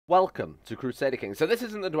Welcome to Crusader King. So this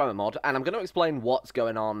isn't the Dwemer mod, and I'm going to explain what's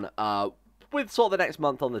going on with sort of the next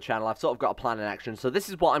month on the channel. I've sort of got a plan in action. So this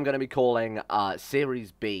is what I'm going to be calling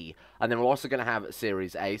Series B, and then we're also going to have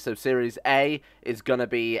Series A. So Series A is going to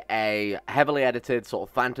be a heavily edited sort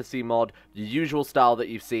of fantasy mod, the usual style that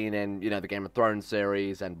you've seen in, you know, the Game of Thrones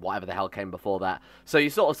series and whatever the hell came before that. So your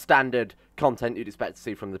sort of standard content you'd expect to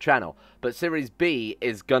see from the channel. But Series B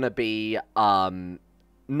is going to be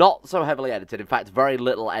not so heavily edited. In fact, very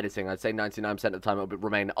little editing. I'd say 99% of the time it will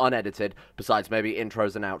remain unedited, besides maybe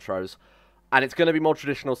intros and outros. And it's going to be more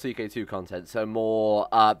traditional CK2 content, so more...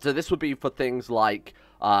 so this would be for things like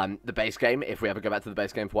the base game, if we ever go back to the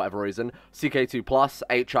base game for whatever reason. CK2 Plus,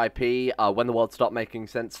 HIP, When the World Stopped Making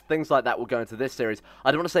Sense, things like that will go into this series.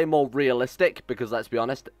 I don't want to say more realistic, because let's be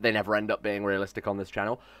honest, they never end up being realistic on this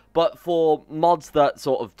channel. But for mods that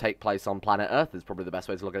sort of take place on planet Earth is probably the best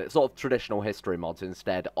way to look at it. Sort of traditional history mods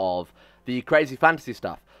instead of the crazy fantasy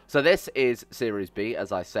stuff. So this is Series B,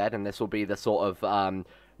 as I said, and this will be the sort of...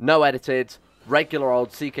 no edited, regular old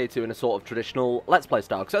CK2 in a sort of traditional Let's Play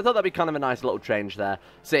style. So I thought that'd be kind of a nice little change there,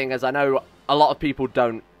 seeing as I know a lot of people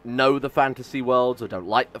don't know the fantasy worlds or don't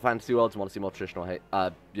like the fantasy worlds and want to see more traditional,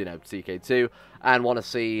 you know, CK2, and want to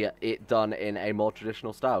see it done in a more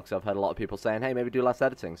traditional style, because I've heard a lot of people saying, hey, maybe do less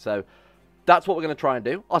editing. So that's what we're going to try and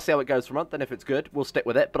do. I'll see how it goes for a month, and if it's good, we'll stick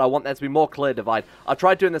with it. But I want there to be more clear divide. I've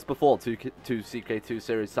tried doing this before, two CK2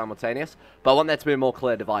 series simultaneous, but I want there to be a more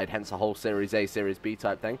clear divide, hence a whole Series A, Series B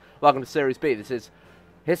type thing. Welcome to Series B. This is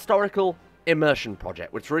Historical Immersion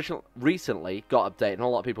Project, which recently got updated, and a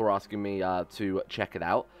lot of people were asking me to check it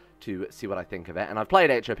out, to see what I think of it. And I've played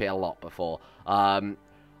HOP a lot before. I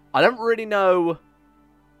don't really know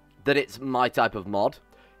that it's my type of mod.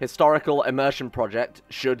 Historical Immersion Project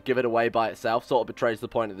should give it away by itself, sort of betrays the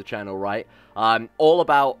point of the channel, right? All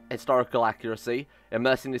about historical accuracy,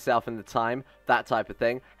 immersing yourself in the time, that type of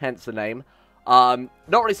thing, hence the name. Not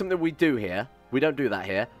really something we do here, we don't do that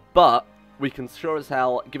here, but we can sure as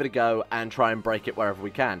hell give it a go and try and break it wherever we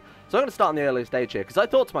can. So I'm going to start on the earliest stage here, because I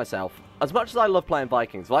thought to myself, as much as I love playing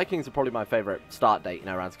Vikings, Vikings are probably my favourite start date, you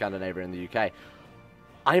know, around Scandinavia and the UK.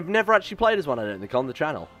 I've never actually played as one, I don't think, on the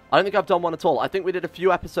channel. I don't think I've done one at all. I think we did a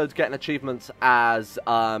few episodes getting achievements as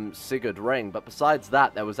Sigurd Ring, but besides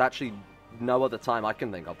that, there was actually no other time I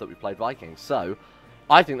can think of that we played Vikings. So,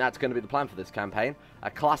 I think that's going to be the plan for this campaign. A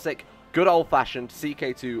classic, good old-fashioned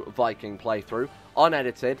CK2 Viking playthrough,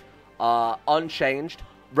 unedited, unchanged,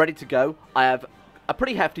 ready to go. I have a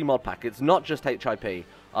pretty hefty mod pack. It's not just HIP.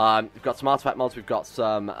 We've got some artifact mods, we've got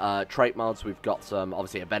some trait mods, we've got some,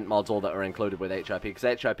 obviously, event mods, all that are included with HIP, because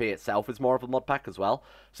HIP itself is more of a mod pack as well.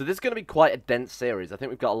 So this is going to be quite a dense series. I think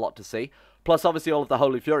we've got a lot to see. Plus, obviously, all of the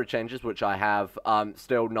Holy Fury changes, which I have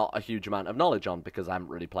still not a huge amount of knowledge on, because I haven't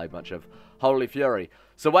really played much of Holy Fury.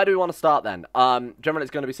 So where do we want to start, then? Generally,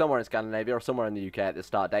 it's going to be somewhere in Scandinavia, or somewhere in the UK at the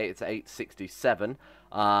start date. It's 867.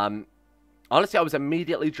 Honestly, I was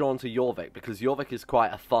immediately drawn to Jorvik, because Jorvik is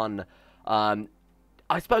quite a fun...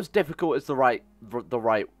 I suppose difficult is the right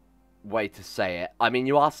way to say it. I mean,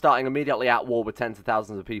 you are starting immediately at war with tens of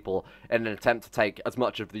thousands of people in an attempt to take as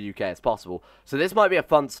much of the UK as possible. So this might be a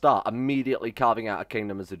fun start, immediately carving out a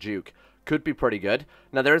kingdom as a duke. Could be pretty good.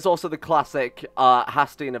 Now, there is also the classic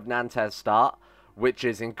Hastin of Nantes start, which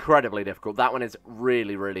is incredibly difficult. That one is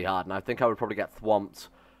really, really hard, and I think I would probably get thwomped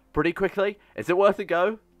pretty quickly. Is it worth a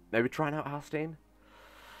go? Maybe trying out Hastin?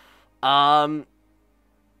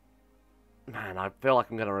 Man, I feel like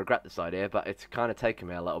I'm going to regret this idea, but it's kind of taken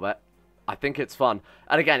me a little bit. I think it's fun.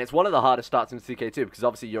 And again, it's one of the hardest starts in CK2, because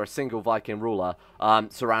obviously you're a single Viking ruler,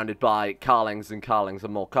 surrounded by Carlings and Carlings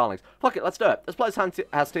and more Carlings. Fuck it, let's do it. Let's play as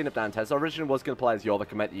Hastin of Nantes. I originally was going to play as Jorvik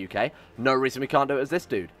and make the UK. No reason we can't do it as this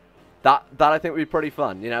dude. That I think would be pretty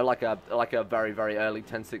fun. You know, like a very, very early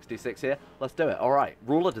 1066 here. Let's do it. All right,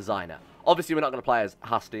 ruler designer. Obviously, we're not going to play as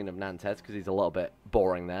Hastin of Nantes, because he's a little bit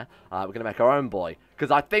boring there. We're going to make our own boy,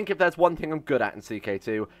 because I think if there's one thing I'm good at in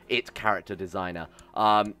CK2, it's character designer.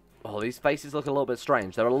 Oh, these faces look a little bit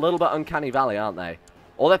strange. They're a little bit uncanny valley, aren't they?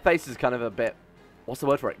 All their faces kind of a bit, what's the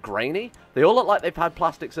word for it, grainy? They all look like they've had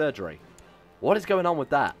plastic surgery. What is going on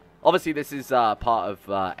with that? Obviously, this is part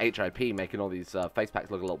of HIP, making all these face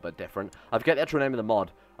packs look a little bit different. I forget the actual name of the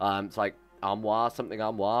mod. It's like Armoire, something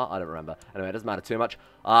Armoire. I don't remember. Anyway, it doesn't matter too much.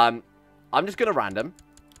 I'm just going to random,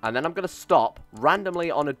 and then I'm going to stop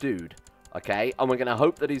randomly on a dude, okay? And we're going to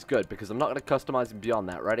hope that he's good, because I'm not going to customize him beyond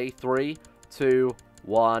that. Ready? 3, 2,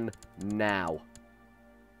 1, now.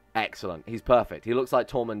 Excellent. He's perfect. He looks like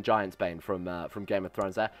Tormund Giantsbane from Game of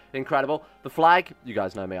Thrones there. Incredible. The flag, you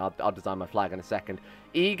guys know me. I'll design my flag in a second.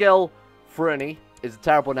 Egil Fruni is a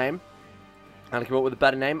terrible name. And I came up with a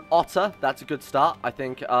better name. Otter, that's a good start. I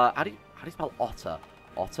think, how do you spell Otter?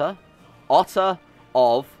 Otter? Otter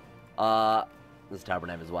of, that's a terrible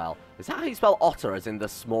name as well. Is that how you spell otter, as in the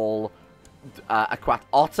small,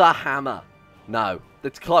 Otter Hammer? No,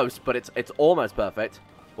 it's close, but it's almost perfect.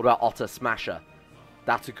 What about Otter Smasher?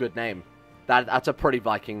 That's a good name. That's a pretty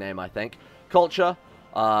Viking name, I think. Culture,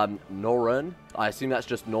 Norseman. I assume that's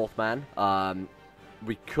just Northman.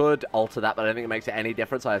 We could alter that, but I don't think it makes it any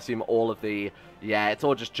difference. I assume all of the... Yeah, it's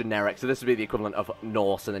all just generic. So this would be the equivalent of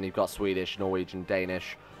Norse, and then you've got Swedish, Norwegian,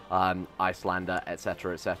 Danish, Icelander,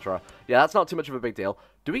 etc., etc. Yeah, that's not too much of a big deal.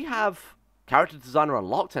 Do we have character designer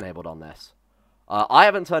unlocked enabled on this? I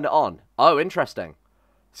haven't turned it on. Oh, interesting.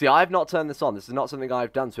 See, I have not turned this on. This is not something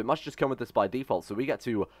I've done, so it must just come with this by default. So we get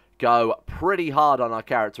to go pretty hard on our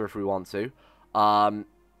character if we want to.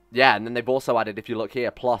 Yeah, and then they've also added, if you look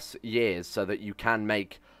here, plus years, so that you can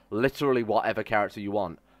make literally whatever character you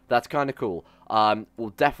want. That's kind of cool.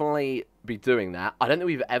 We'll definitely be doing that. I don't think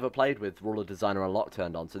we've ever played with Ruler Designer Unlock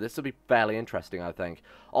turned on, so this will be fairly interesting, I think.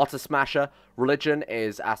 Otter Smasher. Religion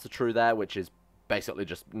is Aster True there, which is basically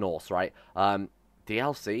just Norse, right?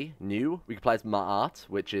 DLC, new, we can play as Ma'at,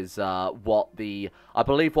 which is I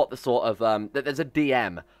believe what the sort of, there's a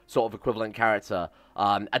DM sort of equivalent character,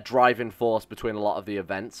 a driving force between a lot of the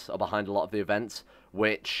events, or behind a lot of the events,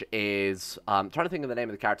 which is, I'm trying to think of the name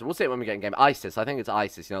of the character, we'll see it when we get in game. Isis, I think it's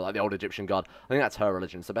Isis, you know, like the old Egyptian god. I think that's her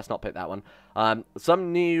religion, so best not pick that one.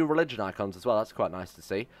 Some new religion icons as well, that's quite nice to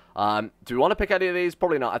see. Do we want to pick any of these?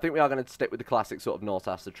 Probably not. I think we are going to stick with the classic sort of Norse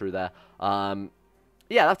Aster True there.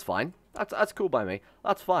 Yeah, that's fine. That's cool by me.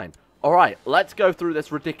 That's fine. Alright, let's go through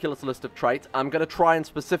this ridiculous list of traits. I'm going to try and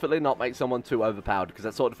specifically not make someone too overpowered, because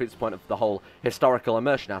that sort of defeats the point of the whole historical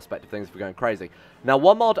immersion aspect of things if we're going crazy. Now,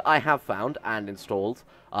 one mod I have found and installed,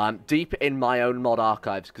 deep in my own mod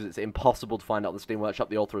archives, because it's impossible to find out the Steam Workshop.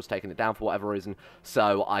 The author has taken it down for whatever reason,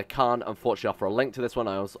 so I can't, unfortunately, offer a link to this one.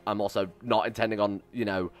 I'm also not intending on, you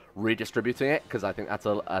know, redistributing it, because I think that's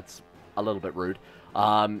a little bit rude.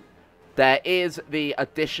 There is the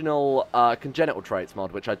additional congenital traits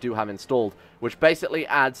mod, which I do have installed, which basically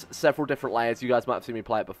adds several different layers. You guys might have seen me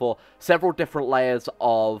play it before. Several different layers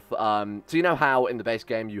of... so you know how in the base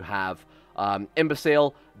game you have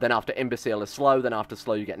imbecile, then after imbecile is slow, then after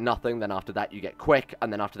slow you get nothing, then after that you get quick,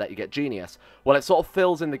 and then after that you get genius. Well, it sort of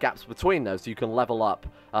fills in the gaps between those, so you can level up...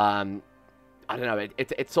 I don't know,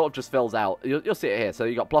 it sort of just fills out. You'll see it here. So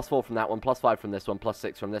you got +4 from that one, +5 from this one,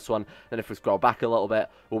 +6 from this one. Then if we scroll back a little bit,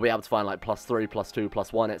 we'll be able to find like +3, +2,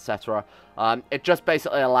 +1, etc. It just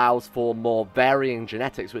basically allows for more varying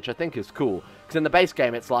genetics, which I think is cool. Because in the base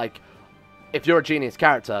game, it's like, if you're a genius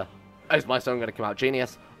character, is my son going to come out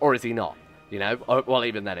genius, or is he not? You know, well,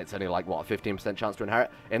 even then, it's only like, what, a 15% chance to inherit.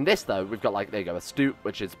 In this, though, we've got like, there you go, astute,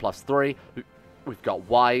 which is +3. We've got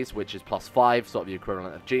wise, which is +5, sort of the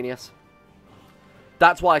equivalent of genius.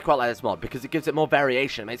 That's why I quite like this mod, because it gives it more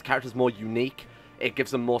variation. It makes characters more unique. It gives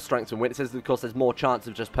them more strengths and weaknesses. Of course, there's more chance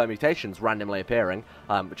of just permutations randomly appearing,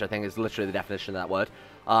 which I think is literally the definition of that word,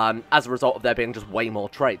 as a result of there being just way more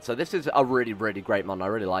traits. So this is a really, really great mod, and I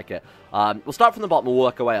really like it. We'll start from the bottom. We'll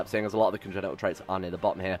work our way up, seeing as a lot of the congenital traits are near the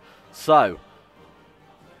bottom here. So,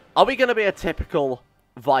 are we going to be a typical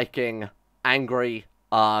Viking, angry,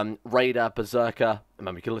 raider, berserker? I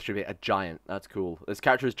mean, we can literally be a giant. That's cool. This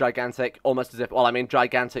character is gigantic, almost as if... Well, I mean,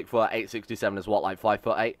 gigantic for 867 is what, like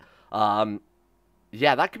 5'8"?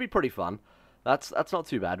 Yeah, that could be pretty fun. That's not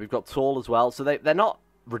too bad. We've got tall as well, so they're not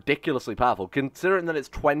ridiculously powerful. Considering that it's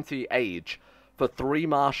 20 age for 3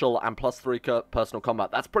 martial and +3 personal combat,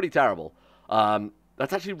 that's pretty terrible.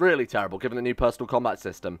 That's actually really terrible, given the new personal combat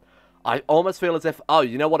system. I almost feel as if, oh,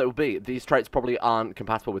 you know what it would be? These traits probably aren't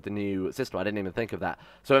compatible with the new system. I didn't even think of that.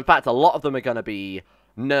 So, in fact, a lot of them are going to be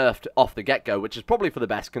nerfed off the get-go, which is probably for the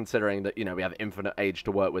best, considering that, you know, we have infinite age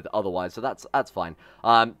to work with otherwise. So that's fine.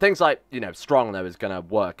 Things like, you know, strong, though, is going to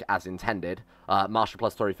work as intended. Martial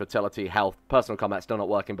 +3, fertility, health, personal combat still not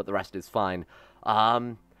working, but the rest is fine.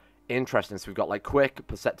 Interesting. So we've got, like, quick,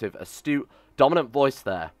 perceptive, astute, dominant voice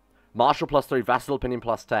there. Martial +3, vassal opinion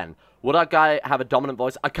 +10. Would our guy have a dominant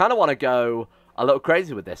voice? I kind of want to go a little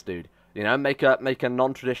crazy with this dude. You know, make a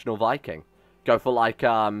non-traditional Viking. Go for like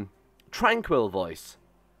tranquil voice.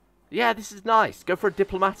 Yeah, this is nice. Go for a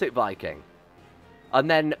diplomatic Viking. And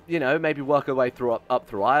then, you know, maybe work our way through up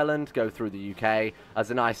through Ireland, go through the UK as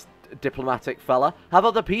a nice diplomatic fella. Have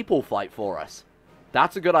other people fight for us.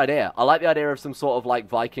 That's a good idea. I like the idea of some sort of like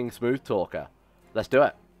Viking smooth talker. Let's do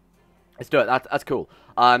it. Let's do it. That's cool.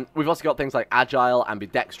 We've also got things like agile,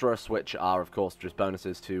 ambidextrous, which are, of course, just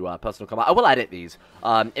bonuses to personal combat. I will edit these.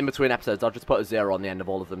 In between episodes, I'll just put a 0 on the end of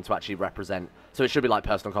all of them to actually represent. So it should be like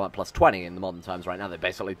personal combat +20 in the modern times right now. They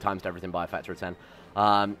basically times everything by a factor of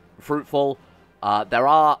 10. Fruitful. There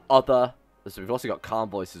are other So we've also got calm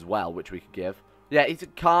voice as well, which we could give. Yeah, he's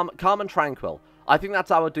calm and tranquil. I think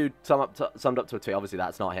that's our dude summed up to a T. Obviously,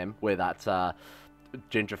 that's not him. We're that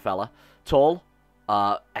ginger fella. Tall,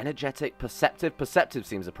 energetic, perceptive. Perceptive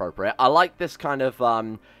seems appropriate. I like this kind of...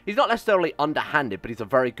 he's not necessarily underhanded, but he's a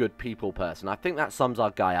very good people person. I think that sums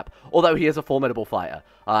our guy up. Although he is a formidable fighter.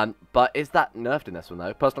 But is that nerfed in this one,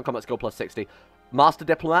 though? Personal combat skill plus 60. Master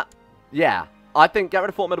Diplomat? Yeah. I think get rid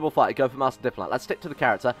of formidable fighter, go for Master Diplomat. Let's stick to the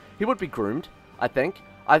character. He would be groomed, I think.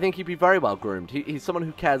 I think he'd be very well groomed. He's someone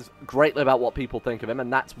who cares greatly about what people think of him,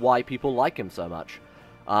 and that's why people like him so much.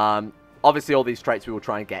 Obviously, all these traits we will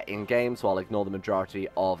try and get in-game, so I'll ignore the majority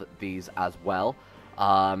of these as well.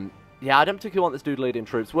 Yeah, I don't particularly want this dude leading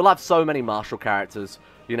troops. We'll have so many martial characters.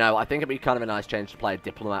 You know, I think it'd be kind of a nice change to play a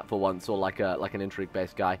diplomat for once, or like an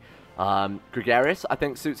intrigue-based guy. Gregarious, I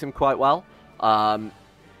think, suits him quite well.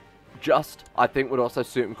 Just, I think, would also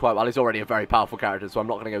suit him quite well. He's already a very powerful character, so I'm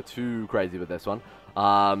not going to go too crazy with this one.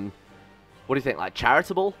 What do you think? Like,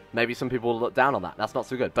 charitable? Maybe some people will look down on that. That's not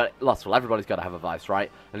so good. But lustful, everybody's got to have a vice, right?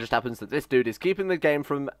 And it just happens that this dude is keeping the game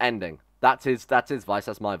from ending. That's his vice.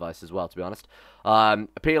 That's my vice as well, to be honest.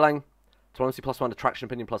 Appealing. Diplomacy plus 1, attraction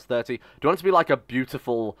opinion plus 30. Do you want it to be like a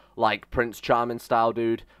beautiful, like, Prince Charming style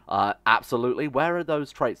dude? Absolutely. Where are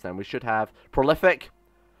those traits then? We should have prolific.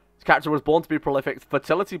 This character was born to be prolific.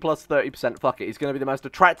 Fertility plus 30%. Fuck it. He's going to be the most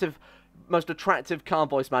attractive calm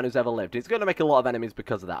voice man who's ever lived. He's going to make a lot of enemies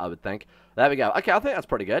because of that, I would think. There we go. Okay, I think that's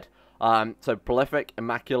pretty good. So prolific,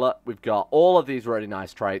 immaculate. We've got all of these really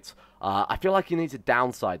nice traits. I feel like he needs a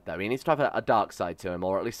downside, though. He needs to have a dark side to him,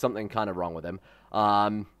 or at least something kind of wrong with him.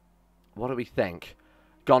 What do we think?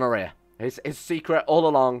 Gonorrhea. His secret all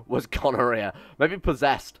along was gonorrhea. Maybe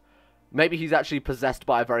possessed. Maybe he's actually possessed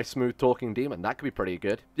by a very smooth-talking demon. That could be pretty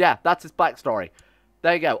good. Yeah, that's his backstory.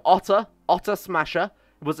 There you go. Otter Smasher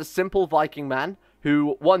was a simple Viking man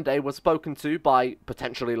who one day was spoken to by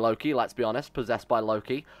potentially Loki, let's be honest, possessed by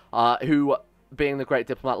Loki, who, being the great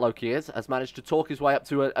diplomat Loki is, has managed to talk his way up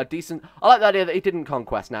to a decent... I like the idea that he didn't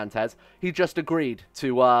conquest Nantes. He just agreed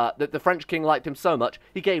to... that the French king liked him so much,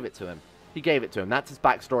 he gave it to him. He gave it to him. That's his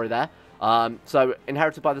backstory there. So,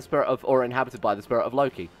 inherited by the spirit of... or inhabited by the spirit of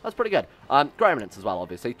Loki. That's pretty good. Great eminence as well,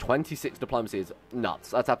 obviously. 26 diplomacy is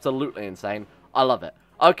nuts. That's absolutely insane. I love it.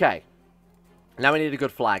 Okay. Now we need a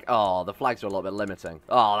good flag. Oh, the flags are a little bit limiting.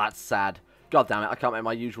 Oh, that's sad. God damn it, I can't make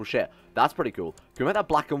my usual shit. That's pretty cool. Can we make that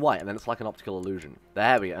black and white, and then it's like an optical illusion?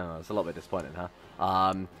 There we go. Oh, it's a little bit disappointing, huh?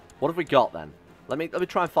 What have we got, then? Let me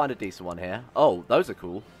try and find a decent one here. Oh, those are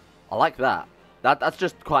cool. I like that. That's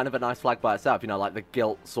just kind of a nice flag by itself. You know, like the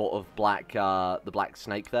gilt sort of black, the black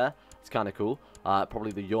snake there. It's kind of cool.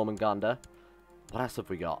 Probably the Jormungandr. What else have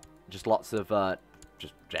we got? Just lots of,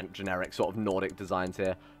 just generic sort of Nordic designs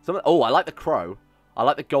here. Oh, I like the crow. I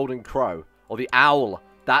like the golden crow. Or the owl.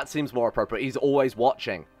 That seems more appropriate. He's always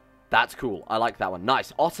watching. That's cool. I like that one.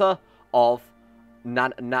 Nice. Otter of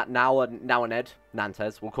Nantes.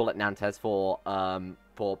 Nantes. We'll call it Nantes for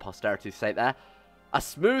posterity's sake there. A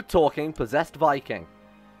smooth-talking, possessed Viking.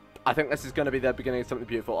 I think this is going to be the beginning of something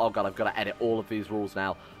beautiful. Oh, God, I've got to edit all of these rules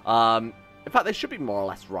now. In fact, they should be more or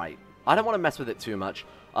less right. I don't want to mess with it too much.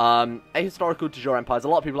 Ahistorical de jure empires. A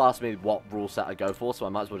lot of people ask me what rule set I go for, so I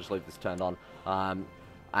might as well just leave this turned on.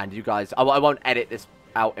 And you guys... I won't edit this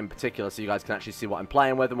out in particular, so you guys can actually see what I'm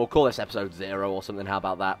playing with, and we'll call this episode 0 or something. How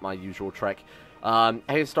about that? My usual trick.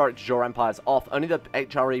 Historic de jure empires off. Only the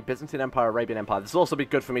HRE, Byzantine Empire, Arabian Empire. This will also be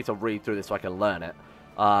good for me to read through this so I can learn it.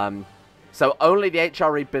 So only the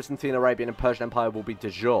HRE, Byzantine, Arabian, and Persian Empire will be de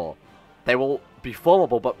jure. They will be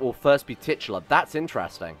formable, but will first be titular. That's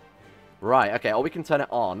interesting. Right, okay, or we can turn it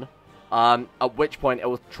on. At which point it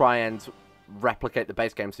will try and replicate the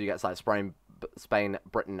base game so you get like Spain,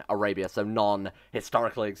 Britain, Arabia, so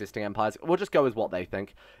non-historically existing empires. We'll just go with what they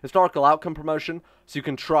think. Historical outcome promotion, so you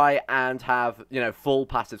can try and have, you know, full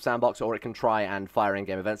passive sandbox, or it can try and fire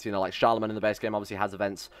in-game events. You know, like Charlemagne in the base game obviously has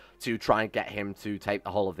events to try and get him to take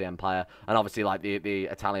the whole of the empire, and obviously like the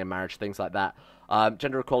Italian marriage, things like that.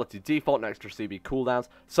 Gender equality default, no extra CB cooldowns.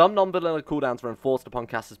 Some non-vanilla cooldowns are enforced upon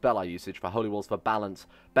caster's Belli usage for Holy Walls for balance,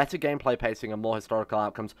 better gameplay pacing, and more historical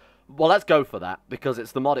outcomes. Well, let's go for that, because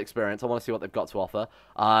it's the mod experience. I want to see what they've got to offer.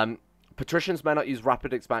 Patricians may not use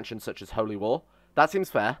rapid expansion such as Holy War. That seems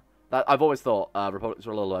fair. I've always thought republics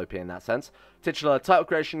are a little OP in that sense. Titular title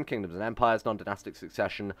creation, kingdoms and empires, non-dynastic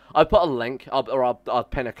succession. I've put a link, or I'll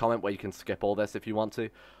pin a comment where you can skip all this if you want to.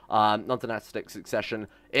 Non-dynastic succession.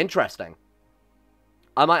 Interesting.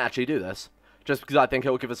 I might actually do this, just because I think it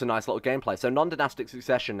will give us a nice little gameplay. So non-dynastic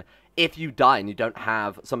succession, if you die and you don't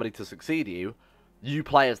have somebody to succeed you, you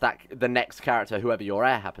play as the next character, whoever your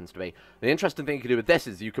heir happens to be. The interesting thing you can do with this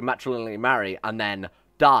is you can matrilineally marry and then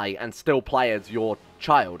die and still play as your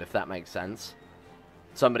child, if that makes sense.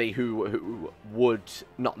 Somebody who would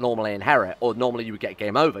not normally inherit, or normally you would get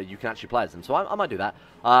game over, you can actually play as them. So I might do that.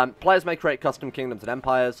 Players may create custom kingdoms and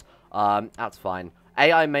empires. That's fine.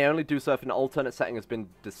 AI may only do so if an alternate setting has been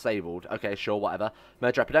disabled. Okay, sure, whatever.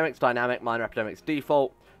 Major epidemics, dynamic. Minor epidemics,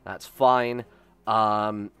 default. That's fine.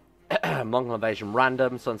 Mongol invasion,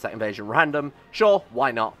 random. Sunset invasion, random. Sure,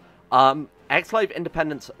 why not? Exclave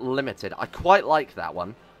Independence Limited. I quite like that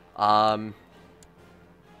one.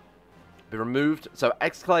 Be removed. So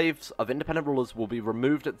exclaves of independent rulers will be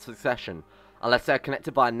removed at succession unless they are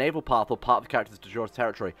connected by a naval path or part of the character's de jure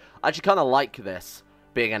territory. I actually kind of like this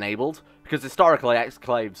being enabled because historically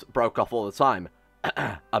exclaves broke off all the time.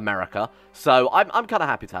 America. So I'm kind of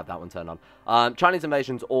happy to have that one turned on. Chinese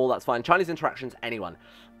invasions, all that's fine. Chinese interactions, anyone.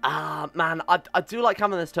 Man, I do like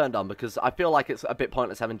having this turned on because I feel like it's a bit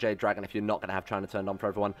pointless having Jade Dragon if you're not going to have China turned on for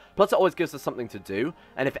everyone. Plus, it always gives us something to do.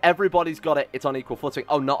 And if everybody's got it, it's on equal footing.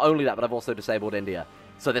 Oh, not only that, but I've also disabled India.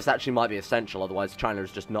 So this actually might be essential, otherwise China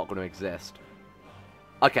is just not going to exist.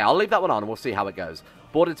 Okay, I'll leave that one on and we'll see how it goes.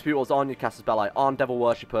 Border dispute wars on, Newcastle's Belli on, devil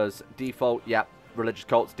worshippers, default, yep. Religious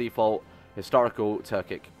cults, default. Historical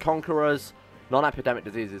Turkic conquerors. Non-epidemic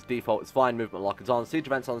diseases, default, it's fine. Movement lock is on. Siege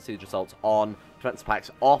events on, siege assaults on. Defensive packs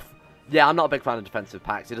off. Yeah, I'm not a big fan of defensive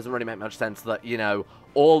packs. It doesn't really make much sense that, you know,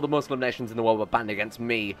 all the Muslim nations in the world were banned against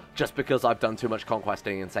me just because I've done too much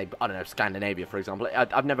conquesting in, say, I don't know, Scandinavia, for example.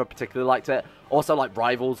 I've never particularly liked it. Also, like,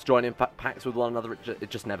 rivals joining packs with one another, it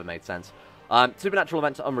just never made sense. Supernatural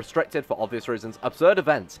events are unrestricted for obvious reasons. Absurd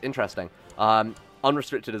events, interesting.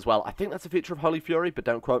 Unrestricted as well. I think that's a feature of Holy Fury, but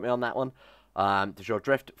don't quote me on that one. De jure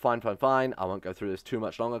drift, fine. I won't go through this too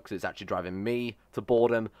much longer because it's actually driving me to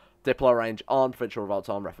boredom. Diplo range on, provincial revolt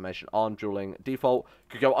on, reformation on, dueling default.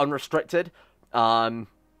 Could go unrestricted. That's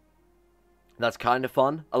kind of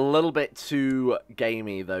fun. A little bit too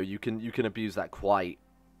gamey though. You can abuse that quite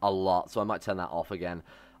a lot, so I might turn that off again.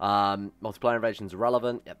 Multiplayer invasions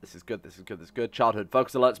irrelevant. Yep, this is good. Childhood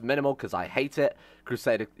focus alerts minimal because I hate it.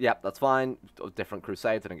 Crusade, yep, that's fine. Different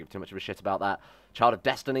crusades, I don't give too much of a shit about that. Child of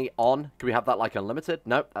Destiny on. Can we have that like unlimited?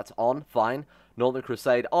 Nope, that's on, fine. Northern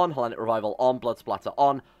Crusade on. Hellenic Revival on. Blood Splatter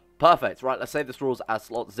on. Perfect. Right, let's save this rules as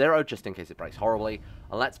slot 0 just in case it breaks horribly.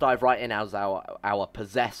 And let's dive right in as our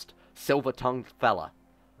possessed silver-tongued fella.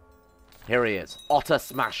 Here he is. Otter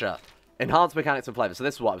Smasher. Enhanced mechanics and flavor. So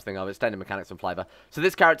this is what I was thinking of, extended mechanics and flavor. So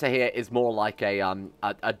this character here is more like a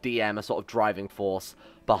DM, a sort of driving force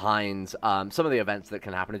behind some of the events that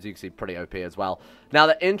can happen. As you can see, pretty OP as well. Now,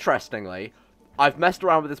 that interestingly, I've messed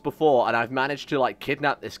around with this before, and I've managed to, like,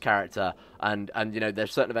 kidnap this character, and you know,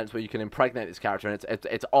 there's certain events where you can impregnate this character, and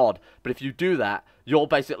it's odd, but if you do that, you're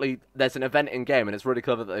basically, there's an event in-game, and it's really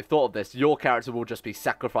clever that they've thought of this, your character will just be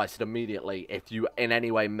sacrificed immediately if you in any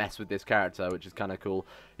way mess with this character, which is kind of cool.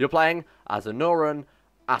 You're playing as a Norseman,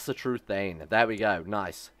 Asatru Thane. There we go,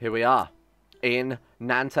 nice. Here we are, in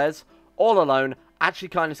Nantes, all alone. Actually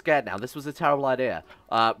kind of scared now. This was a terrible idea.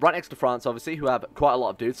 Right next to France, obviously, who have quite a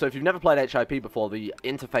lot of dudes. So if you've never played HIP before, the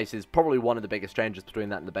interface is probably one of the biggest changes between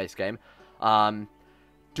that and the base game.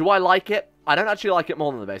 Do I like it? I don't actually like it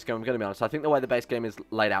more than the base game, I'm going to be honest. I think the way the base game is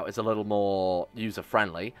laid out is a little more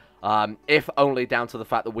user-friendly. If only down to the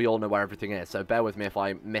fact that we all know where everything is. So bear with me if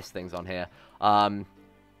I miss things on here.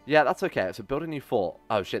 Yeah, that's okay. So build a new fort.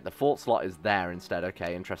 Oh, shit, the fort slot is there instead.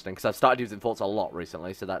 Okay, interesting. Because I've started using forts a lot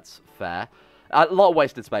recently, so that's fair. A lot of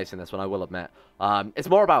wasted space in this one, I will admit. It's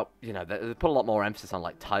more about, you know, they put a lot more emphasis on,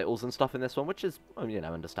 like, titles and stuff in this one, which is, you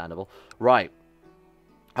know, understandable. Right.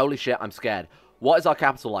 Holy shit, I'm scared. What is our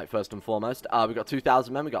capital like, first and foremost? We've got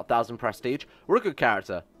 2,000 men, we've got 1,000 prestige. We're a good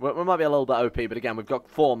character. We might be a little bit OP, but again, we've got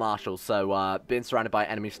 4 marshals, so being surrounded by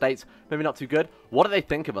enemy states, maybe not too good. What do they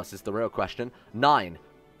think of us is the real question. 9.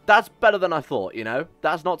 That's better than I thought, you know?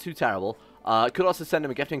 That's not too terrible. Could also send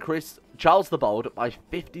him a gift increase. Charles the Bold by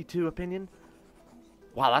 52 opinion.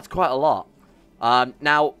 Wow, that's quite a lot.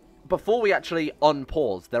 Now, before we actually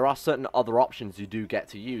unpause, there are certain other options you do get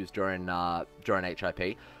to use during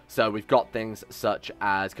HIP. So we've got things such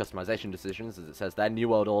as customization decisions, as it says there, New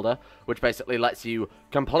World Order, which basically lets you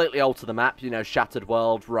completely alter the map, you know, Shattered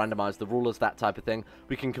World, randomize the rulers, that type of thing.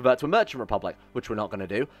 We can convert to a Merchant Republic, which we're not going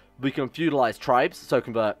to do. We can feudalize tribes, so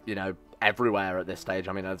convert, you know, everywhere at this stage.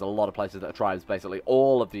 I mean, there's a lot of places that are tribes, basically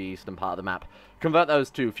all of the eastern part of the map. Convert those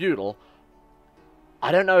to feudal.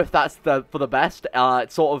 I don't know if that's for the best.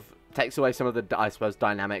 It sort of takes away some of the, I suppose,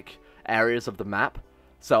 dynamic areas of the map.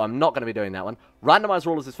 So I'm not going to be doing that one. Randomized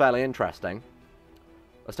rulers is fairly interesting.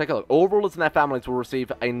 Let's take a look. All rulers and their families will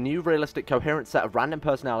receive a new realistic coherent set of random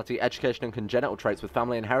personality, education, and congenital traits with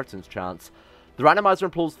family inheritance chance. The randomizer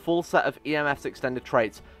employs full set of EMF's extended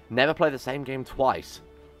traits. Never play the same game twice.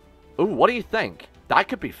 Ooh, what do you think? That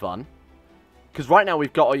could be fun. Because right now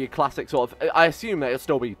we've got all your classic sort of... I assume that it'll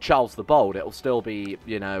still be Charles the Bold. It'll still be,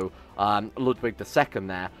 you know, Ludwig II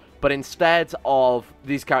there. But instead of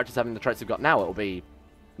these characters having the traits they've got now, it'll be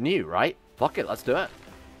new, right? Fuck it, let's do it.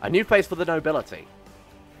 A new face for the nobility.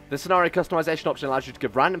 This scenario customization option allows you to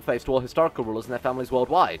give random face to all historical rulers and their families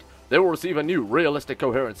worldwide. They will receive a new, realistic,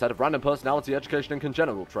 coherent set of random personality, education, and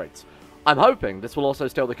congenital traits. I'm hoping this will also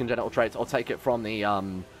steal the congenital traits or take it from the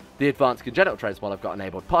advanced congenital traits while I've got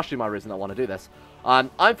enabled. Partially my reason I want to do this. I'm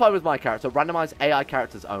fine with my character. Randomize AI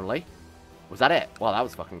characters only. Was that it? Well, that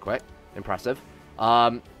was fucking quick. Impressive.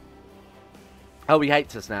 Oh, he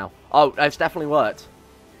hates us now. Oh, it's definitely worked.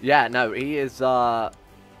 Yeah, no, he is,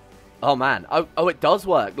 Oh, man. Oh, it does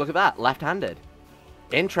work. Look at that. Left-handed.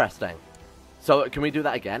 Interesting. So, can we do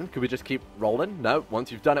that again? Can we just keep rolling? No.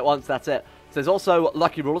 Once you've done it once, that's it. So, there's also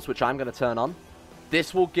lucky rulers, which I'm going to turn on.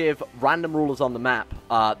 This will give random rulers on the map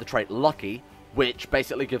the trait lucky, which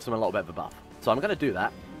basically gives them a little bit of a buff. So, I'm going to do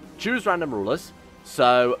that. Choose random rulers.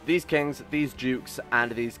 So, these kings, these dukes,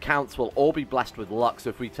 and these counts will all be blessed with luck. So,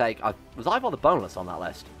 if we take... was Ivar the Boneless on that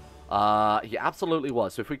list? He absolutely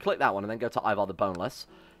was. So, if we click that one and then go to Ivar the Boneless...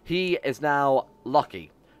 He is now lucky,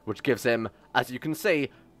 which gives him, as you can see,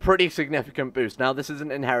 pretty significant boost. Now, this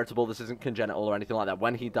isn't inheritable, this isn't congenital or anything like that.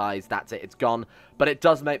 When he dies, that's it, it's gone. But it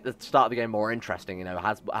does make the start of the game more interesting, you know,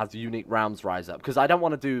 has unique realms rise up. Because I don't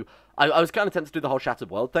want to do... I was kind of tempted to do the whole Shattered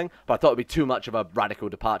World thing, but I thought it would be too much of a radical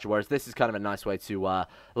departure, whereas this is kind of a nice way to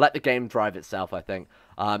let the game drive itself, I think.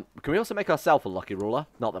 Can we also make ourselves a lucky ruler?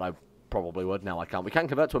 Not that I probably would, no I can't. We can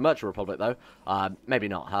convert to a Merchant Republic, though. Maybe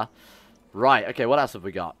not, huh? Right, okay, what else have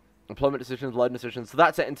we got? Employment decisions, load decisions. So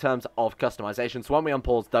that's it in terms of customization. So when we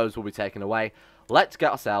unpause, those will be taken away. Let's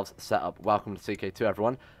get ourselves set up. Welcome to CK2,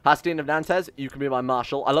 everyone. Hastine of Nantes, you can be my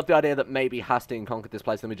marshal. I love the idea that maybe Hastine conquered this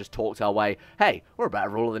place and we just talked our way. Hey, we're a better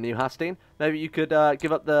ruler than you, Hastine. Maybe you could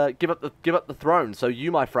give up the throne so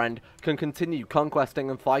you, my friend, can continue conquesting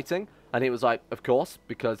and fighting. And he was like, of course,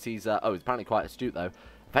 because he's he's apparently quite astute though.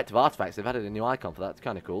 Effective artifacts, they've added a new icon for that. It's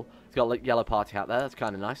kind of cool. It's got like yellow party hat there. That's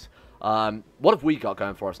kind of nice. What have we got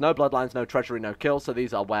going for us? No bloodlines, no treasury, no kills. So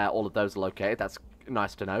these are where all of those are located. That's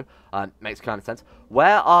nice to know. Makes kind of sense.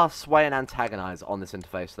 Where are sway and antagonize on this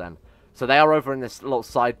interface then? So they are over in this little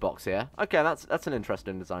side box here. Okay, that's an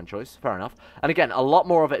interesting design choice. Fair enough. And again, a lot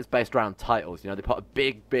more of it is based around titles. You know, they put a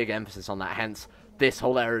big emphasis on that. Hence, this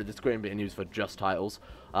whole area of the screen being used for just titles.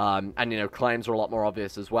 And, you know, claims are a lot more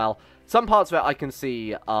obvious as well. Some parts of it I can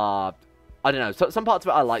see are... I don't know. So, some parts of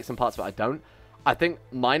it I like, some parts of it I don't. I think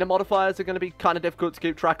minor modifiers are going to be kind of difficult to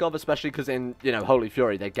keep track of, especially because in, you know, Holy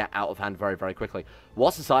Fury, they get out of hand very, very quickly.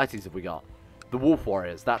 What societies have we got? The Wolf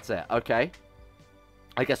Warriors, that's it. Okay.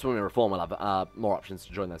 I guess when we reform, we'll have more options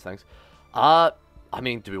to join those things. I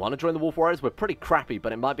mean, do we want to join the Wolf Warriors? We're pretty crappy,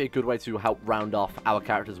 but it might be a good way to help round off our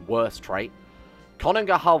character's worst trait.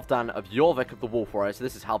 Konunga Halfdan of Jorvik of the Wolf Warriors, so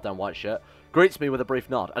this is Halfdan Whiteshirt, greets me with a brief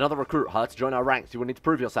nod. Another recruit, huh? To join our ranks, you will need to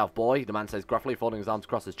prove yourself, boy, the man says gruffly, folding his arms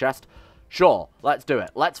across his chest. Sure, let's do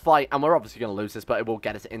it. Let's fight, and we're obviously going to lose this, but it will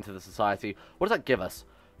get us into the society. What does that give us?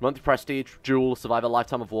 Monthly prestige, duel, survive a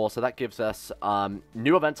lifetime of war, so that gives us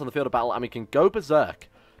new events on the field of battle, and we can go berserk.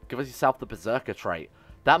 Give us yourself the berserker trait.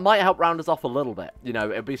 That might help round us off a little bit. You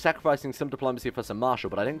know, it would be sacrificing some diplomacy for some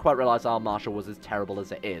martial, but I didn't quite realize our martial was as terrible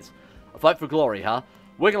as it is. A fight for glory, huh?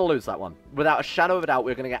 We're going to lose that one. Without a shadow of a doubt,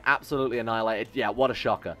 we're going to get absolutely annihilated. Yeah, what a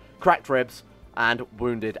shocker. Cracked ribs and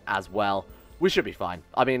wounded as well. We should be fine.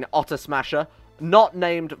 I mean, Otter Smasher, not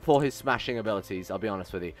named for his smashing abilities, I'll be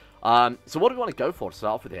honest with you. So what do we want to go for to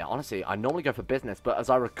start off with here? Honestly, I normally go for business, but as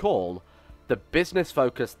I recall, the business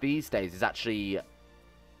focus these days is actually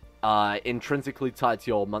intrinsically tied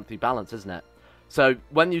to your monthly balance, isn't it? So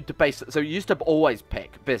when you debase... So you used to always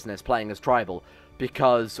pick business playing as tribal,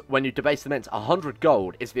 because when you debase them into 100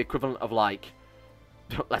 gold is the equivalent of, like,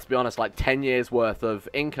 let's be honest, like 10 years worth of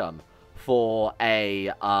income for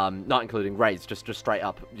a, not including raids, just straight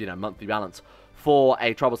up, you know, monthly balance for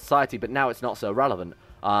a tribal society, but now it's not so relevant.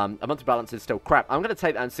 A monthly balance is still crap. I'm going to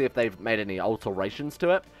take that and see if they've made any alterations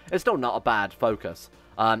to it. It's still not a bad focus.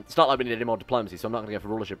 It's not like we need any more diplomacy, so I'm not going to go for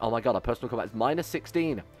rulership. Oh my god, our personal combat is minus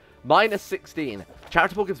 16. Minus 16.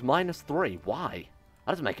 Charitable gives minus 3. Why?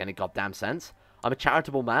 That doesn't make any goddamn sense. I'm a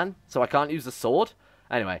charitable man, so I can't use a sword?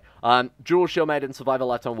 Anyway, Dual Shield Maiden, Survival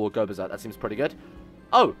Lifetime War, Go Berserk. That seems pretty good.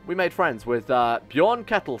 Oh, we made friends with Bjorn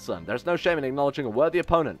Kettleson. There's no shame in acknowledging a worthy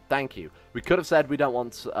opponent. Thank you. We could have said we don't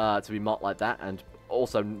want to be mocked like that, and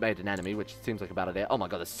also made an enemy, which seems like a bad idea. Oh my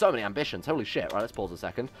god, there's so many ambitions. Holy shit. Right, let's pause a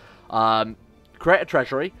second. Create a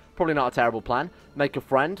treasury. Probably not a terrible plan. Make a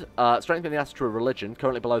friend. Strengthen the asset to a religion.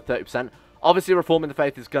 Currently below 30%. Obviously, reforming the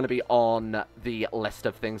faith is going to be on the list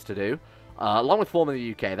of things to do. Along with forming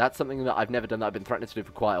the UK, that's something that I've never done that I've been threatening to do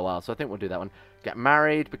for quite a while, so I think we'll do that one. Get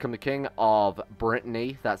married, become the king of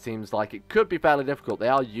Brittany. That seems like it could be fairly difficult. They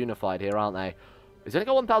are unified here, aren't they? He's only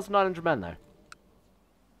got 1,900 men, though.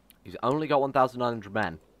 He's only got 1,900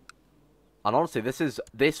 men. And honestly,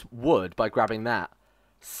 this would, by grabbing that,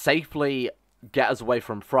 safely get us away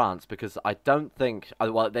from France, because I don't think...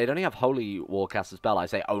 Well, they'd only have Holy Warcaster's Bell. I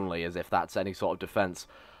say only, as if that's any sort of defense.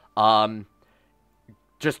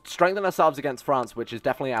 Just strengthen ourselves against France, which is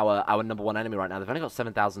definitely our #1 enemy right now. They've only got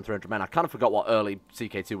 7,300 men. I kind of forgot what early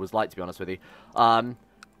CK2 was like, to be honest with you. I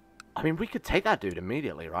mean, we could take that dude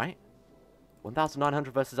immediately, right?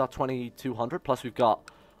 1,900 versus our 2,200. Plus, we've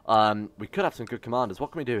got... we could have some good commanders.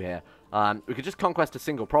 What can we do here? We could just conquest a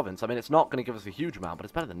single province. I mean, it's not going to give us a huge amount, but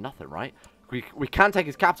it's better than nothing, right? We can take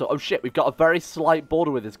his capital. Oh, shit. We've got a very slight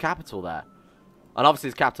border with his capital there. And obviously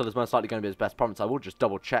his capital is most likely going to be his best province. I will just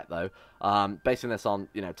double check, though. Basing this on,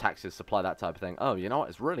 you know, taxes, supply, that type of thing. Oh, you know what?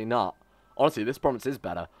 It's really not. Honestly, this province is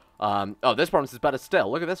better. Oh, this province is better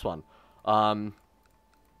still. Look at this one.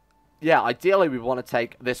 Yeah, ideally we want to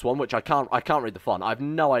take this one, which I can't read the font. I have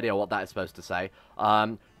no idea what that is supposed to say.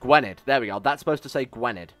 Gwynedd. There we go. That's supposed to say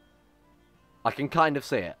Gwynedd. I can kind of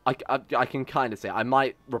see it. I can kind of see it. I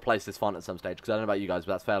might replace this font at some stage, because I don't know about you guys,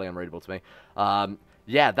 but that's fairly unreadable to me.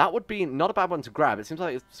 Yeah, that would be not a bad one to grab. It seems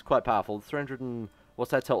like it's quite powerful. 300 and... What's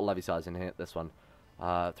their total levy size in here? This one.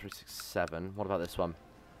 367. What about this one?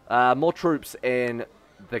 More troops in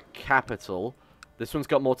the capital. This one's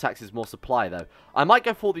got more taxes, more supply, though. I might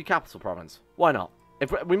go for the capital province. Why not?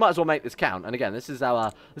 We might as well make this count. And again, this is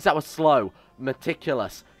our slow,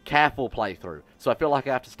 meticulous, careful playthrough. So I feel like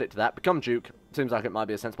I have to stick to that. Become Duke. Seems like it might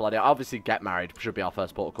be a sensible idea. Obviously, get married should be our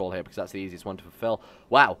first port of call here, because that's the easiest one to fulfill.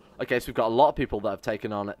 Wow. Okay, so we've got a lot of people that have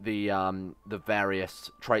taken on the various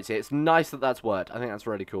traits here. It's nice that that's worked. I think that's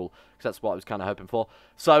really cool, because that's what I was kind of hoping for.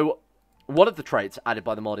 So one of the traits added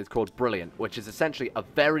by the mod is called Brilliant, which is essentially a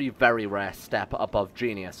very, very rare step above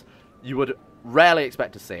Genius. You would rarely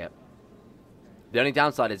expect to see it. The only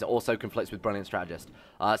downside is it also conflicts with Brilliant Strategist.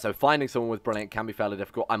 So finding someone with Brilliant can be fairly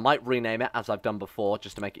difficult. I might rename it, as I've done before,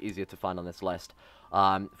 just to make it easier to find on this list.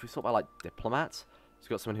 If we sort by, like, Diplomats, it's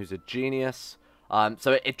got someone who's a Genius.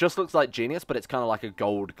 So it just looks like Genius, but it's kind of like a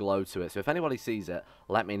gold glow to it. So if anybody sees it,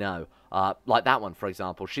 let me know. Like that one, for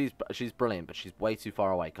example. She's Brilliant, but she's way too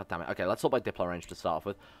far away. God damn it. Okay, let's sort by Diplo range to start off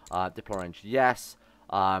with. Diplo range, yes.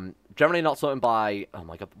 Generally not sorting by... Oh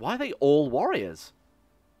my god, why are they all warriors?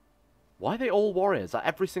 Why are they all warriors? Like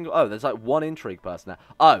every single... Oh, there's like one intrigue person there.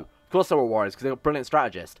 Oh, of course they're all warriors, because they've got Brilliant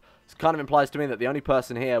Strategist. This kind of implies to me that the only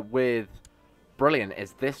person here with Brilliant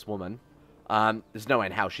is this woman. There's no way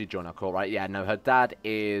in how she'd join our court, right? Yeah, no, her dad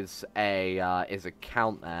is a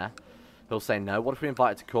count there. He'll say no. What if we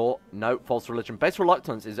invite her to court? No, false religion. Base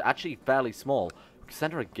reluctance is actually fairly small. We can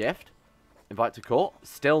send her a gift. Invite to court?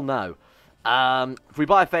 Still no. If we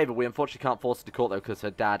buy a favor, we unfortunately can't force her to court, though, because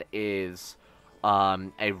her dad is...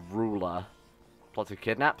 a ruler. Plot to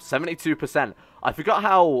kidnap. 72%. I forgot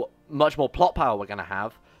how much more plot power we're going to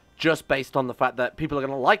have, just based on the fact that people are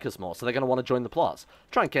going to like us more, so they're going to want to join the plots.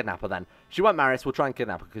 Try and kidnap her then. She won't marry us, we'll try and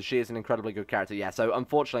kidnap her, because she is an incredibly good character. Yeah, so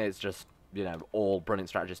unfortunately it's just, you know, all Brilliant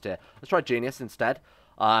Strategist here. Let's try Genius instead.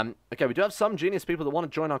 Okay, we do have some Genius people that want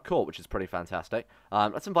to join our court, which is pretty fantastic.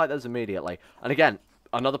 Let's invite those immediately. And again,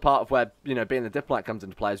 another part of where, you know, being the diplomat comes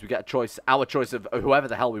into play is we get a choice, our choice of whoever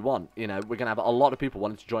the hell we want. You know, we're going to have a lot of people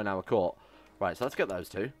wanting to join our court. Right, so let's get those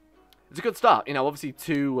two. It's a good start. You know, obviously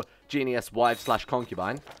 2 Genius wives /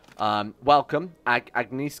 concubine. Welcome,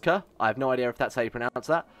 Agnieszka. I have no idea if that's how you pronounce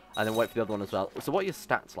that. And then wait for the other one as well. So what are your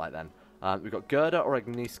stats like then? We've got Gerda or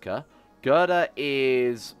Agnieszka. Gerda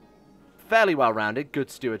is fairly well-rounded.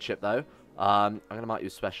 Good stewardship, though. I'm going to mark you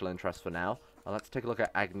special interest for now. Let's take a look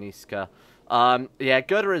at Agnieszka. Yeah,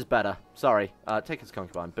 Gerda is better. Sorry. Take his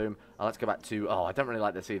concubine. Boom. Let's go back to... Oh, I don't really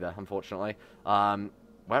like this either, unfortunately.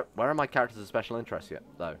 Where are my characters of special interest yet,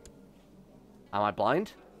 though? Am I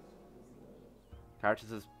blind?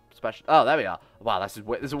 Characters of special... Oh, there we are. Wow, this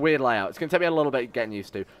is a weird layout. It's going to take me a little bit getting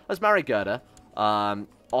used to. Let's marry Gerda.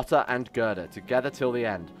 Otter and Gerda. Together till the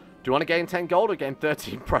end. Do you want to gain 10 gold or gain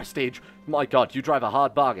 13 prestige? My god, you drive a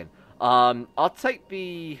hard bargain. I'll take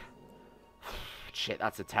the... Shit,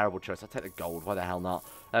 that's a terrible choice. I'll take the gold. Why the hell not?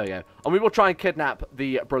 There we go. And we will try and kidnap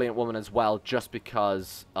the Brilliant Woman as well, just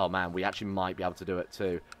because... Oh, man, we actually might be able to do it,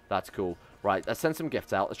 too. That's cool. Right, let's send some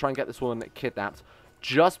gifts out. Let's try and get this woman kidnapped,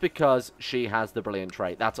 just because she has the Brilliant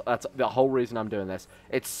trait. That's the whole reason I'm doing this.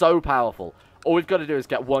 It's so powerful. All we've got to do is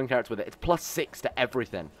get one character with it. It's +6 to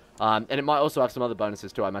everything. And it might also have some other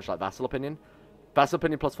bonuses, too. I imagine, like Vassal Opinion. Fast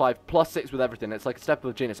opinion +5, +6 with everything. It's like a step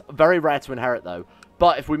of genius. Very rare to inherit, though.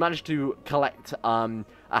 But if we manage to collect a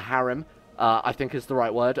harem, I think is the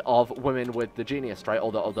right word, of women with the genius trait,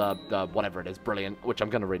 or the whatever it is, brilliant, which I'm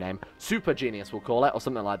going to rename. Super genius, we'll call it, or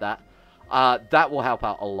something like that. That will help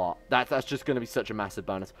out a lot. That's just going to be such a massive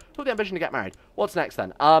bonus. With the ambition to get married. What's next,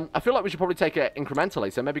 then? I feel like we should probably take it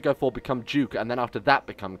incrementally, so maybe go for become duke, and then after that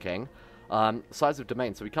become king. Size of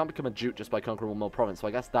domain, so we can't become a duke just by conquering one more province, so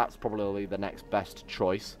I guess that's probably the next best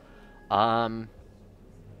choice.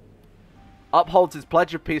 Upholds his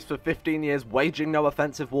pledge of peace for 15 years, waging no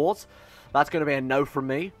offensive wars. That's going to be a no from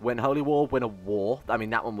me. Win holy war, win a war. I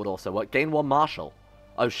mean, that one would also work. Gain one marshal.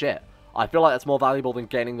 Oh, shit. I feel like that's more valuable than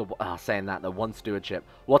gaining the... saying that, the one stewardship.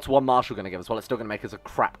 What's one marshal going to give us? Well, it's still going to make us a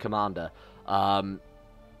crap commander.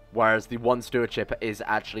 Whereas the one stewardship is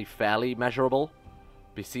actually fairly measurable.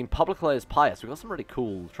 Be seen publicly as pious. We've got some really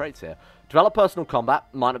cool traits here. Develop personal combat.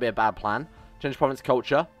 Might not be a bad plan. Change province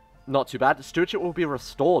culture. Not too bad. Stewardship will be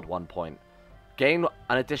restored 1 point. Gain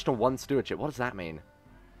an additional 1 stewardship. What does that mean?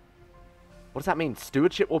 What does that mean?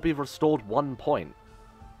 Stewardship will be restored 1 point.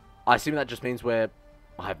 I assume that just means we're...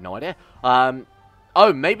 I have no idea.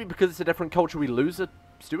 Oh, maybe because it's a different culture we lose a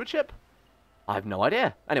stewardship? I have no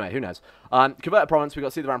idea. Anyway, who knows? Convert a province. We've got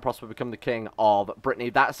to see the round prosper, become the king of Brittany.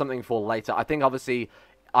 That's something for later. I think, obviously,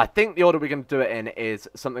 the order we're going to do it in is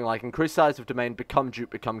something like increase size of domain, become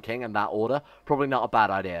duke, become king, in that order. Probably not a bad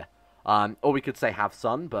idea. Or we could say have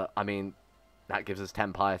son, but, I mean, that gives us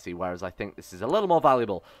 10 piety, whereas I think this is a little more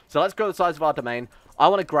valuable. So let's go to the size of our domain. I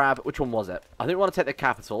want to grab... Which one was it? I think we want to take the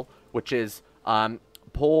capital, which is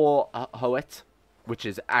Hoet. Which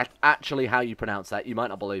is actually how you pronounce that. You might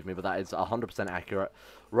not believe me, but that is 100% accurate.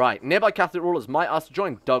 Right. Nearby Catholic rulers might ask to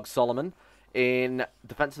join Doug Solomon in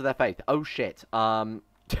defense of their faith. Oh, shit. Kind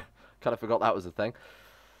of forgot that was a thing.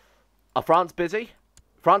 Are France busy?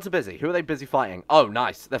 France are busy. Who are they busy fighting? Oh,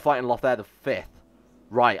 nice. They're fighting Lothair the 5th.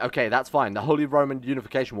 Right. Okay, that's fine. The Holy Roman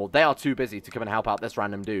Unification War. They are too busy to come and help out this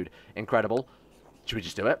random dude. Incredible. Should we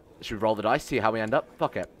just do it? Should we roll the dice? See how we end up?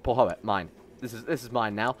 Fuck it. Poor Hoet. Mine. This is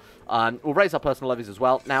mine now. We'll raise our personal levies as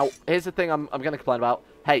well. Now, here's the thing I'm going to complain about.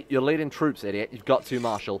 Hey, you're leading troops, idiot. You've got to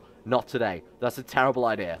marshal. Not today. That's a terrible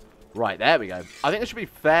idea. Right, there we go. I think this should be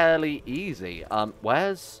fairly easy.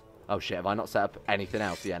 Where's... Oh, shit. Have I not set up anything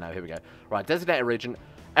else? Yeah, no, here we go. Right, designated region.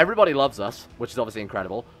 Everybody loves us, which is obviously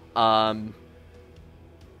incredible. Hastin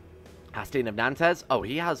of Nantes. Oh,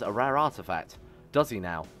 he has a rare artifact. Does he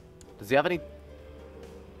now? Does he have any...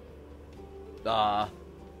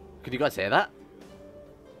 Could you guys hear that?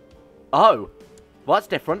 Oh. Well, that's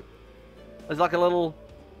different. There's like a little...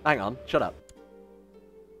 Hang on. Shut up.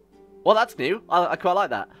 Well, that's new. I quite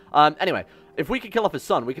like that. Anyway, if we could kill off his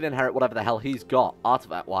son, we can inherit whatever the hell he's got,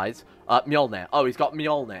 artifact-wise. Mjolnir. Oh, he's got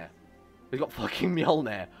Mjolnir. He's got fucking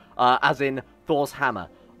Mjolnir. As in Thor's hammer.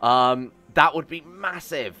 That would be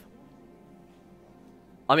massive.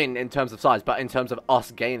 I mean, in terms of size, but in terms of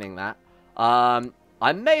us gaining that.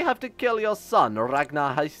 I may have to kill your son,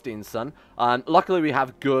 Ragnar Hastings' son. Luckily, we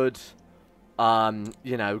have good,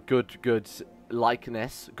 you know, good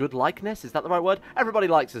likeness. Good likeness? Is that the right word? Everybody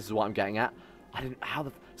likes this is what I'm getting at.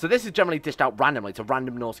 So this is generally dished out randomly to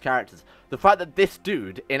random Norse characters. The fact that this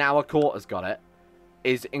dude in our court has got it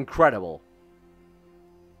is incredible.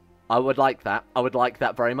 I would like that. I would like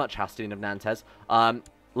that very much, Hastin of Nantes.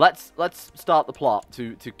 Let's start the plot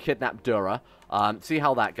to kidnap Dura. See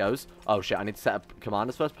how that goes. Oh, shit. I need to set up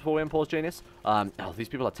commanders first before we impose genius. Oh, these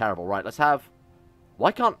people are terrible. Right, let's have...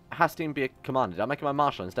 Why can't Hastin be a commander? Did I make him a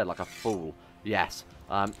marshal instead like a fool? Yes.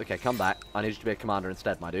 Okay, come back. I need you to be a commander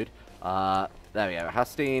instead, my dude. There we go.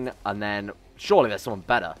 Hastin, and then... Surely there's someone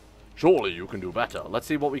better. Surely you can do better. Let's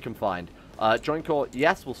see what we can find. Joint corps,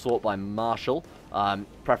 yes, we'll sort by marshal.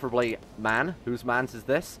 Preferably man. Whose man's is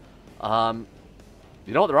this?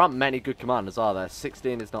 You know what? There aren't many good commanders, are there?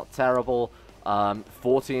 16 is not terrible.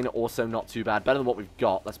 14 also not too bad. Better than what we've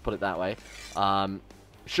got. Let's put it that way.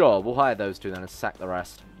 Sure, we'll hire those two then and sack the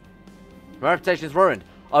rest. My reputation is ruined.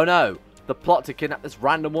 Oh no. The plot to kidnap this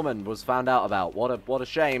random woman was found out about. What a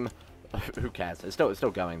shame. Who cares? It's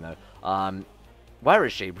still going though. Where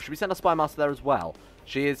is she? Should we send a spy master there as well?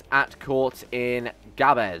 She is at court in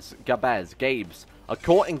Gabes. A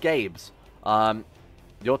court in Gabes.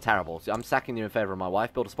 You're terrible. I'm sacking you in favor of my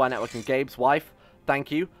wife. Build a spy network in Gabe's wife.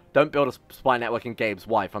 Thank you. Don't build a spy network in Gabe's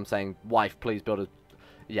wife. I'm saying wife, please build a...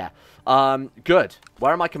 Yeah. Good.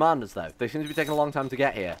 Where are my commanders, though? They seem to be taking a long time to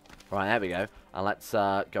get here. Right, there we go. And let's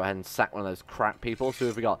go ahead and sack one of those crap people. So who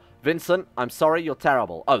have we got? Vincent, I'm sorry, you're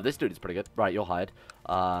terrible. Oh, this dude is pretty good. Right, you're hired.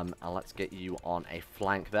 And let's get you on a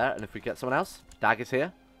flank there. And if we get someone else? Dag is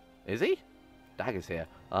here. Is he? Dag is here.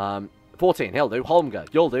 14, he'll do. Holmgar,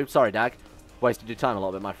 you'll do. Sorry, Dag. wasted your time a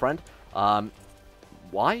little bit, my friend.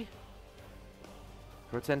 Why?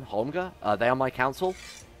 Britain, Holmgar? Are they on my council?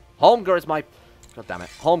 Holmgar is my... God damn it.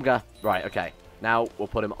 Holmgar. Right, okay. Now we'll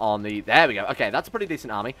put him on the... There we go. Okay, that's a pretty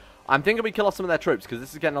decent army. I'm thinking we kill off some of their troops because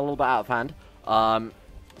this is getting a little bit out of hand.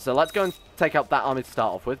 So let's go and take out that army to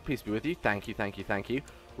start off with. Peace be with you. Thank you, thank you, thank you.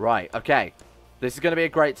 Right, okay. This is going to be a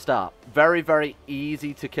great start. Very, very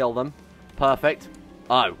easy to kill them. Perfect.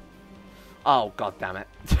 Oh. Oh, god damn it.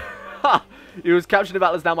 He was captured in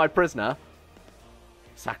battle as now my prisoner.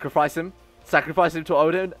 Sacrifice him? Sacrifice him to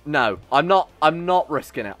Odin? No, I'm not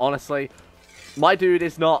risking it, honestly. My dude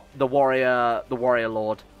is not the warrior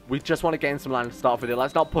lord. We just want to gain some land to start with it.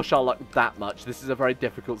 Let's not push our luck that much. This is a very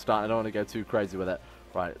difficult start. I don't want to go too crazy with it.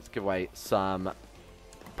 Right, let's give away some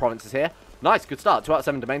provinces here. Nice, good start. 2 out of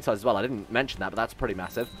 7 domain size as well. I didn't mention that, but that's pretty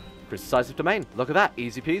massive. Increase the size of domain. Look at that.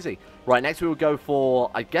 Easy peasy. Right, next we will go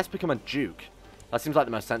for, I guess, become a duke. That seems like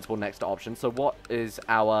the most sensible next option. So what is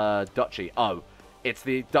our duchy? Oh, it's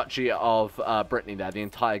the Duchy of Brittany there. The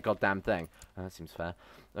entire goddamn thing. Oh, that seems fair.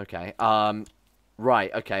 Okay.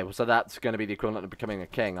 Right, okay. Well, so that's going to be the equivalent of becoming a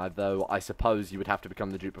king. Although, I suppose you would have to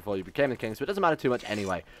become the duke before you became the king. So it doesn't matter too much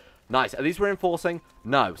anyway. Nice. Are these reinforcing?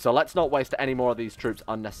 No. So let's not waste any more of these troops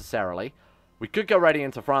unnecessarily. We could go ready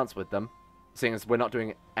into France with them, seeing as we're not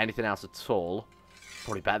doing anything else at all.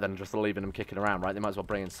 Probably better than just leaving them kicking around, right? They might as well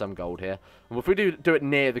bring in some gold here. And if we do it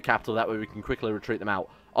near the capital, that way we can quickly retreat them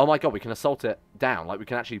out. Oh my god, we can assault it down. Like, we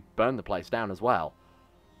can actually burn the place down as well.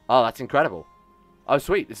 Oh, that's incredible. Oh,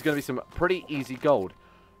 sweet. This is going to be some pretty easy gold.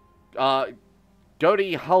 Godi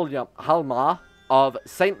Halmar of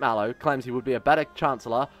St. Malo claims he would be a better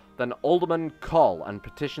chancellor than Alderman Coll and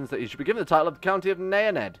petitions that he should be given the title of the County of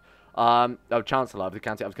Nantes. Oh, Chancellor of the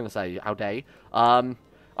County. I was going to say, how day. I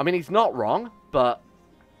mean, he's not wrong, but...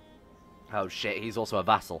 Oh, shit, he's also a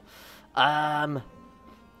vassal.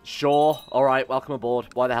 Sure. Alright, welcome aboard.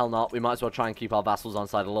 Why the hell not? We might as well try and keep our vassals on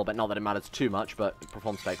side a little bit. Not that it matters too much, but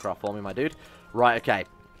perform statecraft for me, my dude. Right, okay.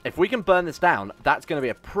 If we can burn this down, that's going to be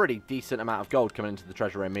a pretty decent amount of gold coming into the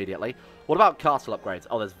treasury immediately. What about castle upgrades?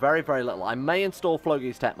 Oh, there's very, very little. I may install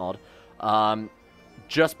Flogi's Tech mod.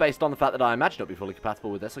 Just based on the fact that I imagine it'll be fully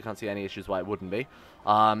compatible with this. I can't see any issues why it wouldn't be.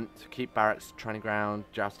 So keep barracks, training ground,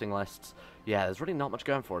 jousting lists. Yeah, there's really not much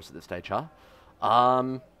going for us at this stage, huh?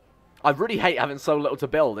 I really hate having so little to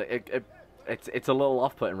build. It's a little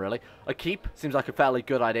off-putting, really. A keep seems like a fairly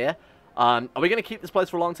good idea. Are we going to keep this place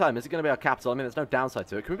for a long time? Is it going to be our capital? I mean, there's no downside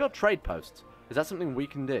to it. Can we build trade posts? Is that something we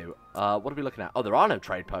can do? What are we looking at? Oh, there are no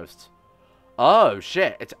trade posts. Oh,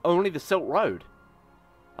 shit. It's only the Silk Road.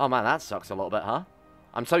 Oh, man, that sucks a little bit, huh?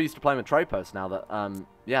 I'm so used to playing with trade posts now that,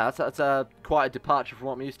 yeah, that's quite a departure from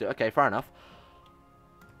what I'm used to. Okay, fair enough.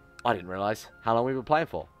 I didn't realise how long we've been playing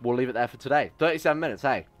for. We'll leave it there for today. 37 minutes,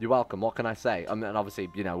 hey, you're welcome. What can I say? And obviously,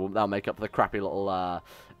 you know, that'll make up for the crappy little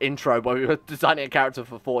intro where we were designing a character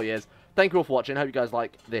for 4 years. Thank you all for watching. Hope you guys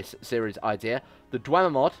like this series idea. The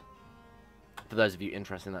Dwemer mod, for those of you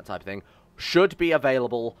interested in that type of thing, should be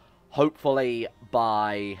available, hopefully,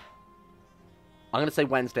 by... I'm going to say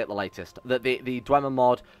Wednesday at the latest. The Dwemer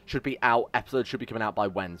mod should be out, episodes should be coming out by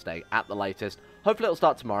Wednesday at the latest. Hopefully it'll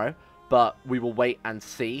start tomorrow, but we will wait and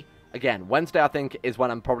see. Again, Wednesday I think is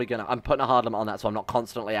when I'm probably going to... I'm putting a hard limit on that so I'm not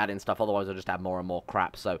constantly adding stuff, otherwise I'll just add more and more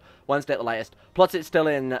crap. So, Wednesday at the latest. Plus it's still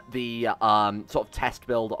in the sort of test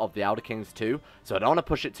build of the Elder Kings too, so I don't want to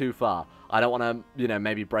push it too far. I don't want to, you know,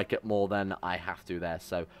 maybe break it more than I have to there.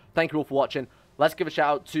 So, thank you all for watching. Let's give a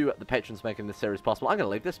shout out to the patrons making this series possible. I'm going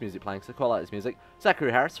to leave this music playing, so I quite like this music.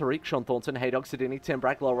 Zachary Harris, Harik, Sean Thornton, Haydog, Sidini, Tim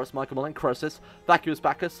Bragg, Laurus, Michael Mullen, Croesus, Vacuous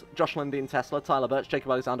Bacchus, Josh Lindeen, Tesla, Tyler Birch, Jacob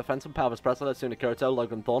Alexander Fenton, Palvis Presler, Suna Kirito,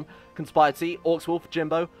 Logan Thorne, Conspired C, Orcs Wolf,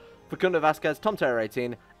 Jimbo, Facundo Vasquez, Tom Terror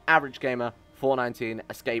 18, Average Gamer, 419,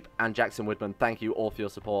 Escape, and Jackson Woodman. Thank you all for your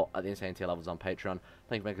support at the insane tier levels on Patreon.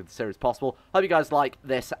 Thank you for making the series possible. Hope you guys like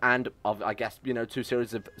this and, I guess, you know, 2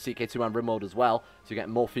 series of CK2 and RimWorld as well, so you get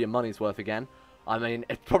more for your money's worth again. I mean,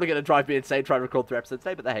 it's probably going to drive me insane trying to record 3 episodes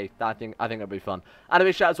today, but hey, I think it'll be fun. And a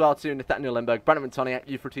big shout out as well to Nathaniel Lindbergh, Brandon Montoniak,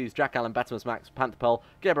 Euphrates, Jack Allen, Betimus Max, Panther Pearl,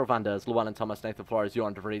 Gabriel Vanders, Llewellyn Thomas, Nathan Flores,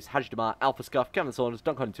 Johan DeVries, Haji Demar, Alpha Scuff, Kevin Saunders,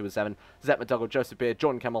 Dunk207, Zet McDougall, Joseph Beard,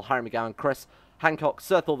 Jordan Kemmel, Harry McGowan, Chris Hancock,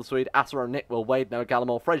 Sir Thor the Swede, Asero, Nick, Will Wade, Noah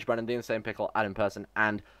Gallimore, Fraser Brennan, The Insane Pickle, Adam Person,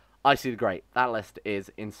 and I See the Great. That list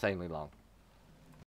is insanely long.